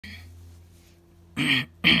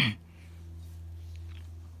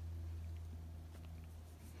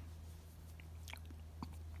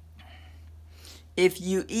If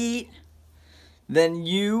you eat, then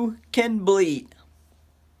you can bleat.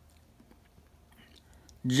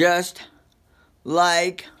 Just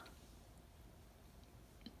like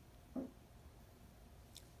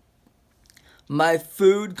my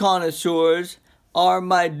food connoisseurs are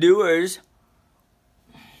my doers.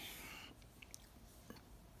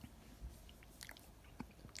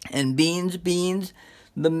 And beans,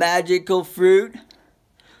 the magical fruit.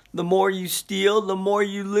 The more you steal, the more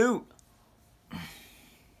you loot.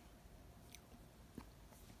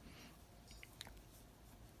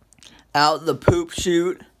 Out the poop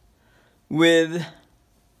chute with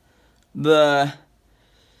the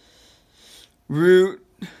root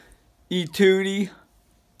etootie,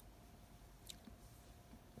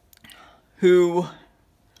 who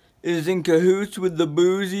is in cahoots with the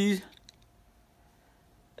boozies,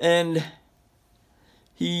 and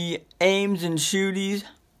he aims and shooties.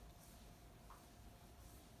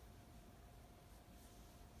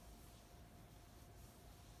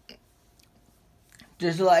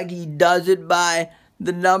 Just like he does it by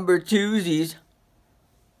the number twosies.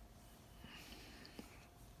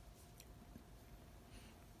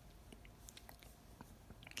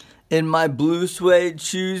 In my blue suede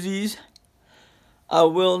shoesies, I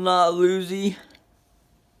will not losey.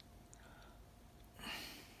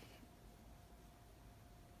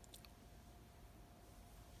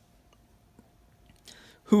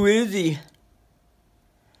 Who is he?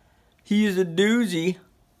 He is a doozy.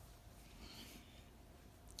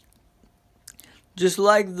 Just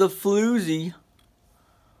like the floozy.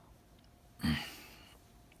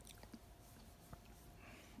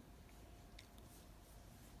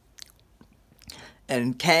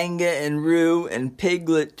 And Kanga and Roo and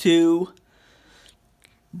Piglet too.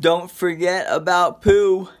 Don't forget about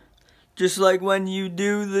poo. Just like when you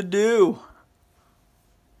do the do.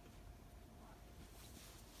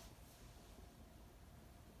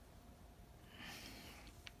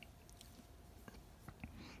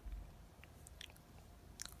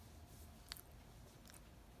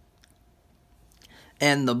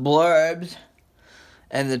 And the blurbs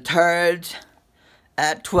and the turds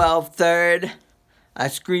at 12/3. I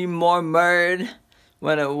scream more murd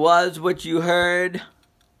when it was what you heard.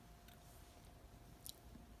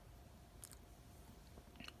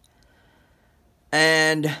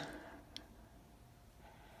 And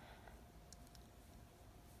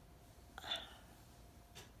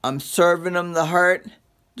I'm serving him the hurt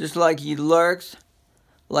just like he lurks,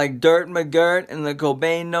 like Dirt McGirt and the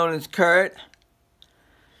Cobain known as Kurt,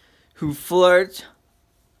 who flirts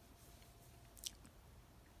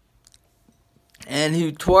and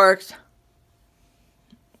who twerks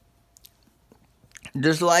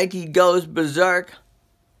just like he goes berserk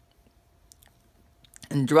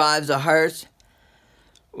and drives a hearse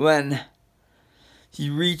when he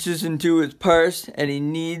reaches into his purse and he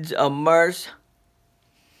needs a merce.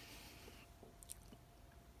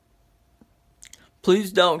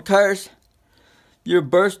 Please don't curse. You're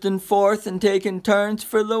bursting forth and taking turns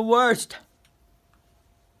for the worst.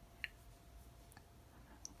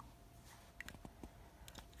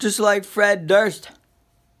 Just like Fred Durst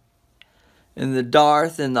in the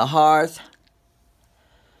Darth and the Hearth,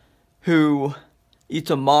 who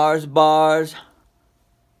eats a Mars bars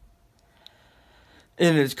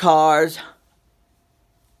in his cars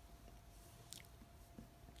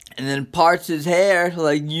and then parts his hair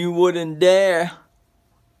like you wouldn't dare.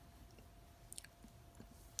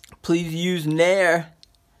 Please use Nair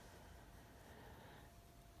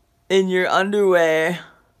in your underwear.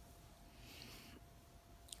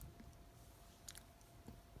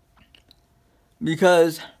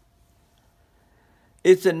 Because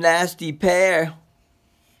it's a nasty pair.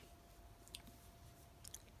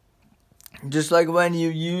 Just like when you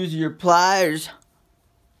use your pliers.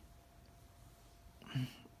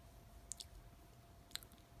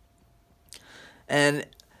 And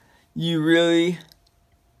you really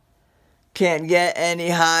can't get any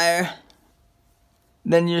higher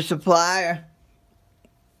than your supplier.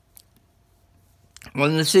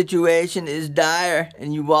 When the situation is dire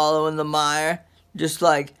and you wallow in the mire, just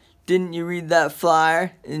like, didn't you read that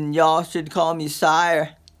flyer? And y'all should call me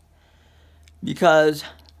sire, because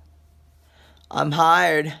I'm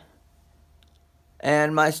hired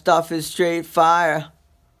and my stuff is straight fire.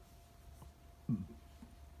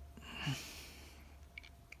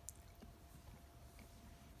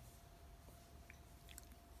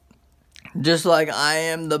 Just like I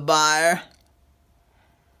am the buyer.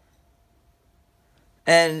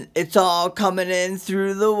 And it's all coming in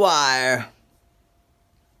through the wire.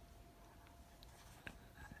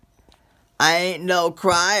 I ain't no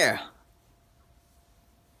crier.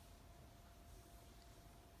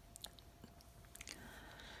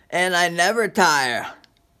 And I never tire.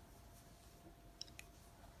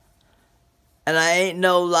 And I ain't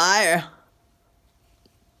no liar.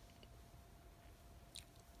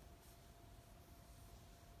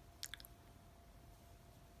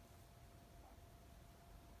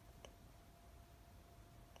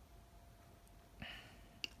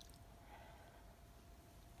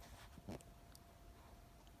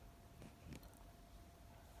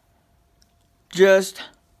 Just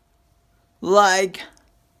like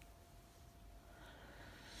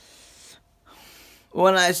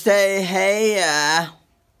when I say, hey,